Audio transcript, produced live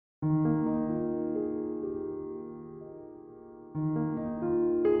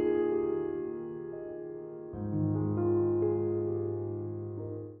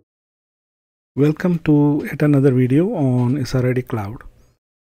Welcome to yet another video on SRID Cloud.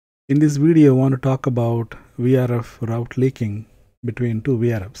 In this video, I want to talk about VRF route leaking between two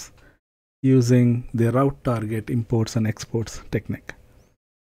VRFs using the route target imports and exports technique.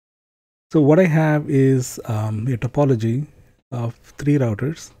 So what I have is a topology of three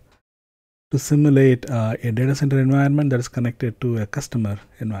routers to simulate a data center environment that is connected to a customer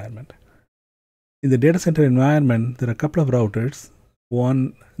environment. In the data center environment, there are a couple of routers.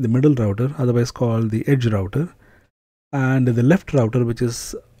 One, the middle router, otherwise called the edge router, and the left router, which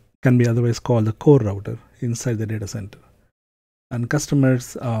can be otherwise called the core router inside the data center. And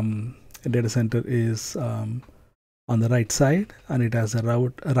customers' data center is on the right side, and it has a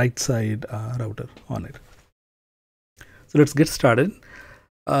right side router on it. So let's get started.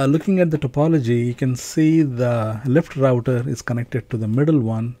 Looking at the topology, you can see the left router is connected to the middle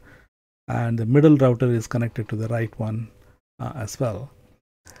one, and the middle router is connected to the right one as well.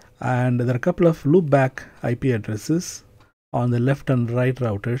 And there are a couple of loopback IP addresses on the left and right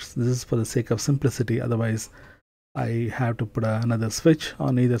routers. This is for the sake of simplicity. Otherwise, I have to put another switch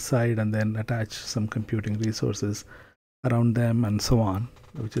on either side and then attach some computing resources around them and so on,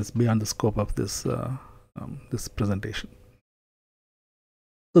 which is beyond the scope of this this presentation.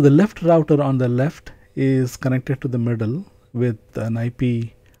 So the left router on the left is connected to the middle with an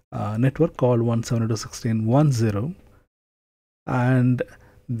IP network called 172.16.1.0, and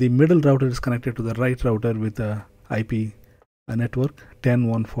the middle router is connected to the right router with a IP network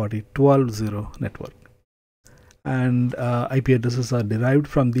 10.140.12.0 network. And IP addresses are derived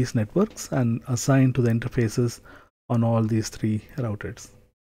from these networks and assigned to the interfaces on all these three routers.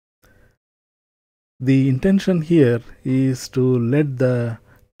 The intention here is to let the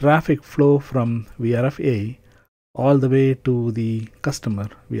traffic flow from VRF A all the way to the customer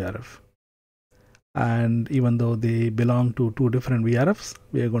VRF. And even though they belong to two different VRFs,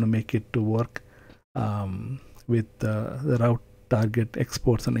 we are going to make it to work with the route target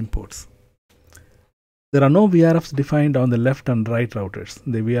exports and imports. There are no VRFs defined on the left and right routers.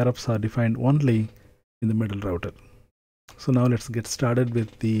 The VRFs are defined only in the middle router. So now let's get started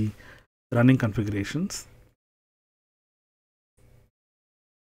with the running configurations.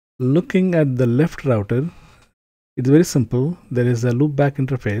 Looking at the left router, it's very simple. There is a loopback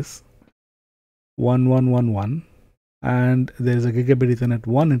interface 1111, and there is a gigabit Ethernet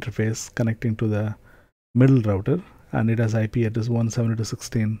 1 interface connecting to the middle router, and it has IP address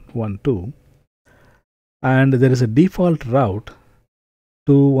 172.16.1.2, and there is a default route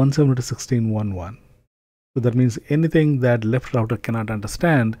to 172.16.1.1. So that means anything that left router cannot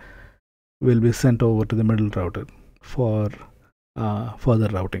understand will be sent over to the middle router for further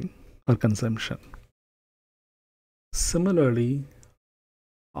routing or consumption. Similarly,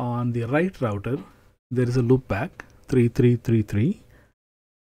 on the right router, there is a loopback 3333,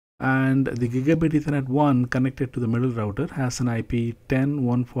 and the gigabit Ethernet 1 connected to the middle router has an IP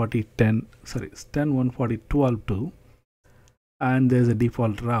 10.140.12.2, and there is a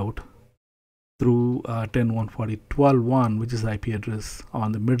default route through 10.140.12.1, which is the IP address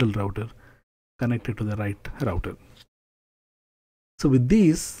on the middle router connected to the right router. So with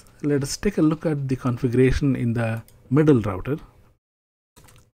these, let us take a look at the configuration in the middle router.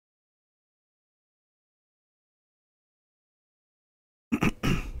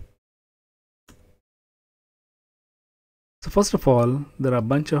 So first of all, there are a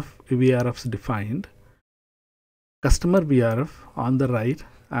bunch of VRFs defined. Customer VRF on the right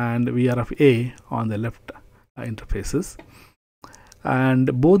and VRF A on the left interfaces.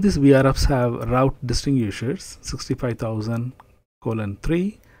 And both these VRFs have route distinguishers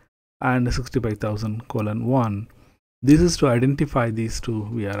 65,000:3 and 65,000:1. This is to identify these two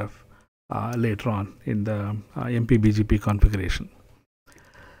VRF later on in the MPBGP configuration.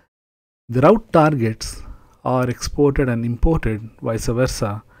 The route targets are exported and imported vice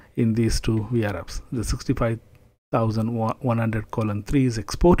versa in these two VRFs. The 65,100:3 is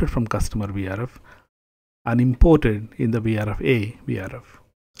exported from customer VRF and imported in the VRF A VRF.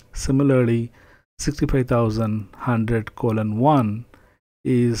 Similarly, 65,100:1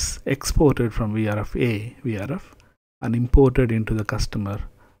 is exported from VRF A VRF and imported into the customer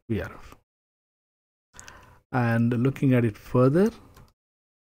VRF. And looking at it further,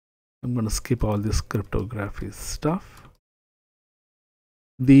 I'm going to skip all this cryptography stuff.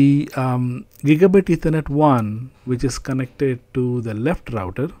 The gigabit Ethernet 1, which is connected to the left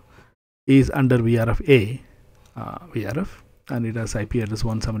router, is under VRF A VRF, and it has IP address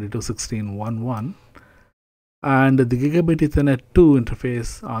 172.16.1.1. And the gigabit Ethernet 2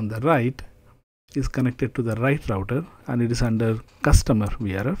 interface on the right is connected to the right router, and it is under customer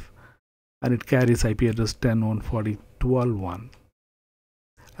VRF, and it carries IP address 10.140.12.1.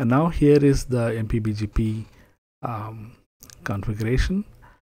 And now here is the MPBGP configuration.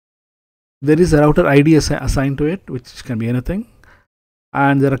 There is a router ID assigned to it, which can be anything.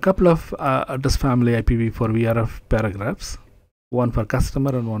 And there are a couple of address family IPv4 VRF paragraphs, one for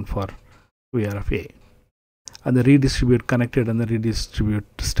customer and one for VRFA. And the redistribute connected and the redistribute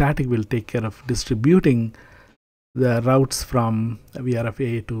static will take care of distributing the routes from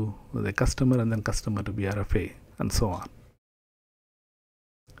VRFA to the customer and then customer to VRFA and so on.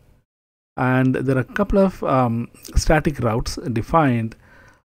 And there are a couple of static routes defined.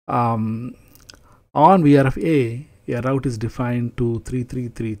 On VRFA, a route is defined to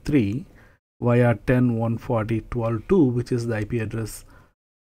 3333 via 10.140.12.2, which is the IP address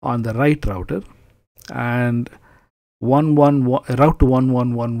on the right router, and route to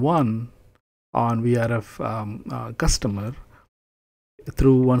 1111 on VRF customer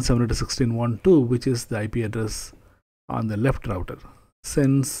through 172.16.1.2, which is the IP address on the left router.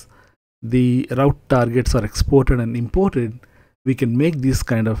 Since the route targets are exported and imported, we can make these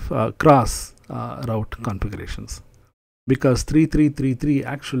kind of cross route configurations, because 3333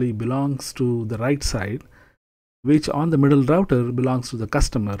 actually belongs to the right side, which on the middle router belongs to the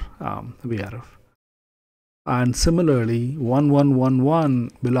customer VRF. And similarly,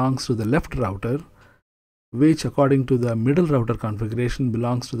 1111 belongs to the left router, which according to the middle router configuration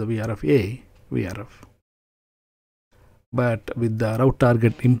belongs to the VRFA VRF. But with the route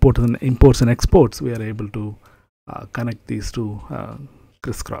target imports and exports, we are able to connect these two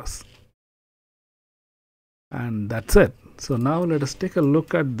crisscross. And that's it. So now let us take a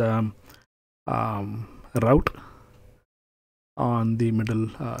look at the route on the middle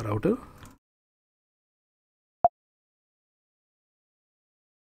router.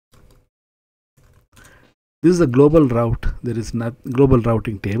 This is a global route. There is not global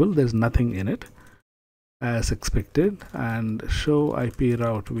routing table. There is nothing in it as expected. And show IP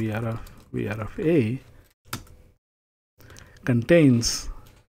route VRFA contains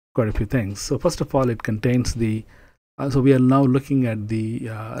quite a few things. So first of all, it contains the so we are now looking at the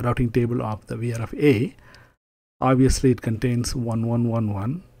routing table of the VRFA. Obviously, it contains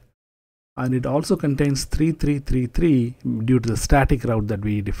 1111, and it also contains 3333 due to the static route that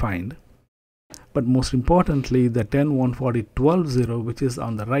we defined. But most importantly, the 10.140.12.0, which is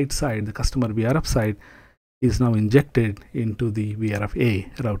on the right side, the customer VRF side, is now injected into the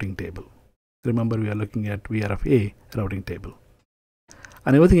VRFA routing table. Remember, we are looking at VRFA routing table.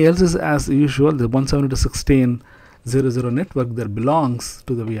 And everything else is as usual, the 172.16.0.0 network that belongs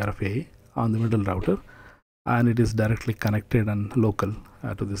to the VRFA on the middle router, and it is directly connected and local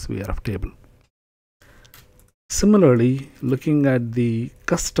to this VRF table. Similarly, looking at the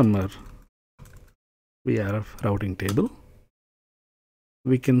customer VRF routing table,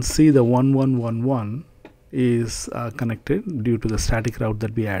 we can see the 1111 is connected due to the static route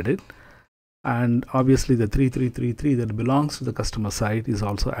that we added, and obviously the 3333 that belongs to the customer side is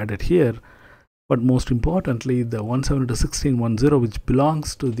also added here. But most importantly, the 172.16.1.0, which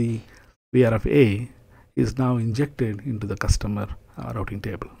belongs to the VRFA, is now injected into the customer routing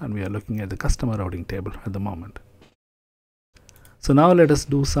table, and we are looking at the customer routing table at the moment. So now let us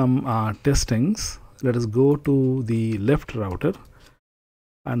do some testings. Let us go to the left router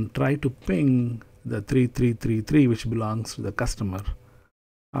and try to ping the 3333, which belongs to the customer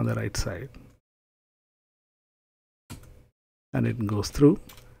on the right side, and it goes through.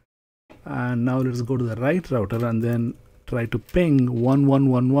 And now let's go to the right router and then try to ping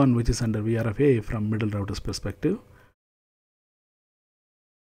 1111, which is under VRFA from middle router's perspective,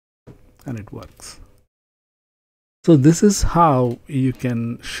 and it works. So this is how you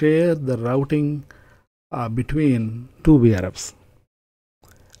can share the routing between two VRFs,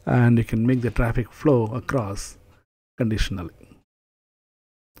 and you can make the traffic flow across conditionally.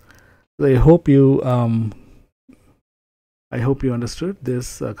 So I hope you understood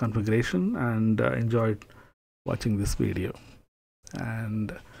this configuration and enjoyed watching this video.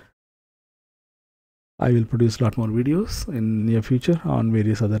 And I will produce a lot more videos in near future on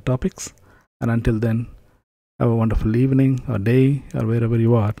various other topics. And until then, have a wonderful evening or day or wherever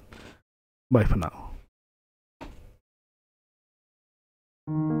you are. Bye for now.